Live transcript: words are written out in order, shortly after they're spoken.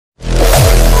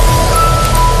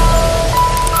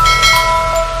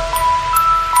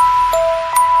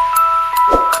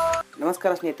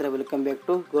ನಮಸ್ಕಾರ ಸ್ನೇಹಿತರೆ, welcome back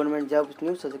to government jobs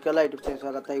news. Shashikala YouTube channel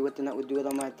ಸ್ವಾಗತ. ಇವತ್ತಿನ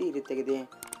ಉದ್ಯೋಗದ ಮಾಹಿತಿ ಈ ರೀತಿಯಾಗಿದೆ.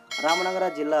 ರಾಮನಗರ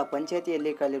ಜಿಲ್ಲಾ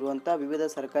ಪಂಚಾಯತಿಯಲ್ಲಿ ಖಾಲಿರುವಂಥ ವಿವಿಧ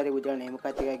ಸರ್ಕಾರಿ ಹುದ್ದೆಗಳ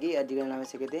ನೇಮಕಾತಿಗಾಗಿ ಅರ್ಜಿಗಳ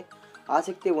ಅವಶ್ಯಕತೆ.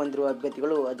 ಆಸಕ್ತಿ ಹೊಂದಿರುವ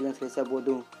ಅಭ್ಯರ್ಥಿಗಳು ಅರ್ಜಿಗಳನ್ನು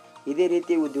ಸಲ್ಲಿಸಬಹುದು. ಇದೇ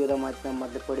ರೀತಿ ಉದ್ಯೋಗದ ಮಾಹಿತಿಯನ್ನು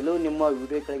ಮೊದಲು ಪಡೆಯಲು ನಿಮ್ಮ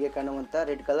ವಿಡಿಯೋ ಕೆಳಗೆ ಕಾಣುವಂಥ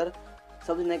ರೆಡ್ ಕಲರ್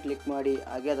ಸಬ್ಸ್ಕ್ರೈಬ್ನ ಕ್ಲಿಕ್ ಮಾಡಿ.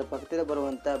 ಹಾಗೆ ಅದರ ಪಕ್ಕದಲ್ಲಿ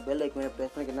ಬರುವಂಥ ಬೆಲ್ ಐಕಾನ್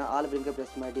ಪ್ರೆಸ್ ಮಾಡಿ, ಆಲ್ ಬೆಲ್ಗೆ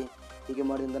ಪ್ರೆಸ್ ಮಾಡಿ. ಹೀಗೆ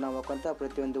ಮಾಡೋದ್ರಿಂದ ನಾವು ಹಾಕುವಂಥ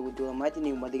ಪ್ರತಿಯೊಂದು ಉದ್ಯೋಗ ಮಾಹಿತಿ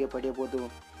ನೀವು ಮೊದಲಿಗೆ ಪಡೆಯಬಹುದು.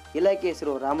 ಇಲಾಖೆ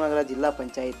ಹೆಸರು ರಾಮನಗರ ಜಿಲ್ಲಾ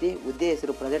ಪಂಚಾಯಿತಿ. ಹುದ್ದೆ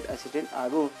ಹೆಸರು ಪ್ರಾಜೆಕ್ಟ್ ಅಸಿಸ್ಟೆಂಟ್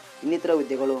ಹಾಗೂ ಇನ್ನಿತರ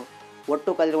ಹುದ್ದೆಗಳು.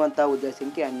 ಒಟ್ಟು ಖಾಲಿರುವಂಥ ಹುದ್ದೆ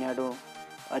ಸಂಖ್ಯೆ 12.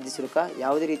 ಅರ್ಜಿ ಶುಲ್ಕ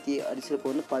ಯಾವುದೇ ರೀತಿ ಅರ್ಜಿ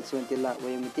ಶುಲ್ಕವನ್ನು ಪಾವತಿಸುವಂತಿಲ್ಲ.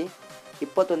 ವಯೋಮಿತಿ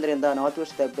 21 ರಿಂದ 40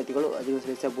 ವರ್ಷದ ಅಭ್ಯರ್ಥಿಗಳು ಅರ್ಜಿಗಳನ್ನು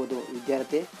ಸಲ್ಲಿಸಬಹುದು.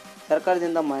 ವಿದ್ಯಾರ್ಥಿ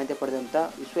ಸರ್ಕಾರದಿಂದ ಮಾನ್ಯತೆ ಪಡೆದಂಥ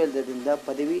ವಿಶ್ವವಿದ್ಯಾಲಯದಿಂದ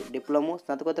ಪದವಿ, ಡಿಪ್ಲೊಮೊ,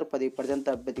 ಸ್ನಾತಕೋತ್ತರ ಪದವಿ ಪಡೆದಂಥ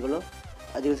ಅಭ್ಯರ್ಥಿಗಳು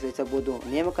ಅರ್ಜಿಗಳನ್ನು ಸಲ್ಲಿಸಬಹುದು.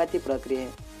 ನೇಮಕಾತಿ ಪ್ರಕ್ರಿಯೆ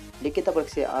ಲಿಖಿತ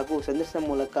ಪರೀಕ್ಷೆ ಹಾಗೂ ಸಂದರ್ಶನ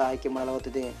ಮೂಲಕ ಆಯ್ಕೆ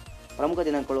ಮಾಡಲಾಗುತ್ತದೆ. ಪ್ರಮುಖ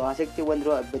ದಿನಾಂಕಗಳು: ಆಸಕ್ತಿ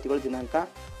ಹೊಂದಿರುವ ಅಭ್ಯರ್ಥಿಗಳು ದಿನಾಂಕ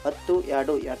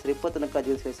 10/2/2020 ತನಕ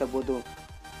ಅರ್ಜಿಗಳನ್ನು ಸಲ್ಲಿಸಬಹುದು.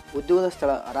 ಉದ್ಯೋಗದ ಸ್ಥಳ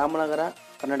ರಾಮನಗರ,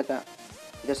 ಕರ್ನಾಟಕ.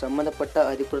 ಇದಕ್ಕೆ ಸಂಬಂಧಪಟ್ಟ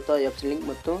ಅಧಿಕೃತ ವೆಬ್ಸೈಟ್ ಲಿಂಕ್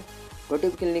ಮತ್ತು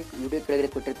ನೋಟಿಫಿಕೇಶನ್ ಲಿಂಕ್ ವಿಡಿಯೋ ಕೆಳಗಡೆ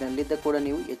ಕೊಟ್ಟಿರ್ತೀನಿ. ಅಲ್ಲಿದ್ದ ಕೂಡ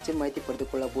ನೀವು ಹೆಚ್ಚಿನ ಮಾಹಿತಿ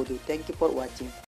ಪಡೆದುಕೊಳ್ಳಬಹುದು. Thank you for watching.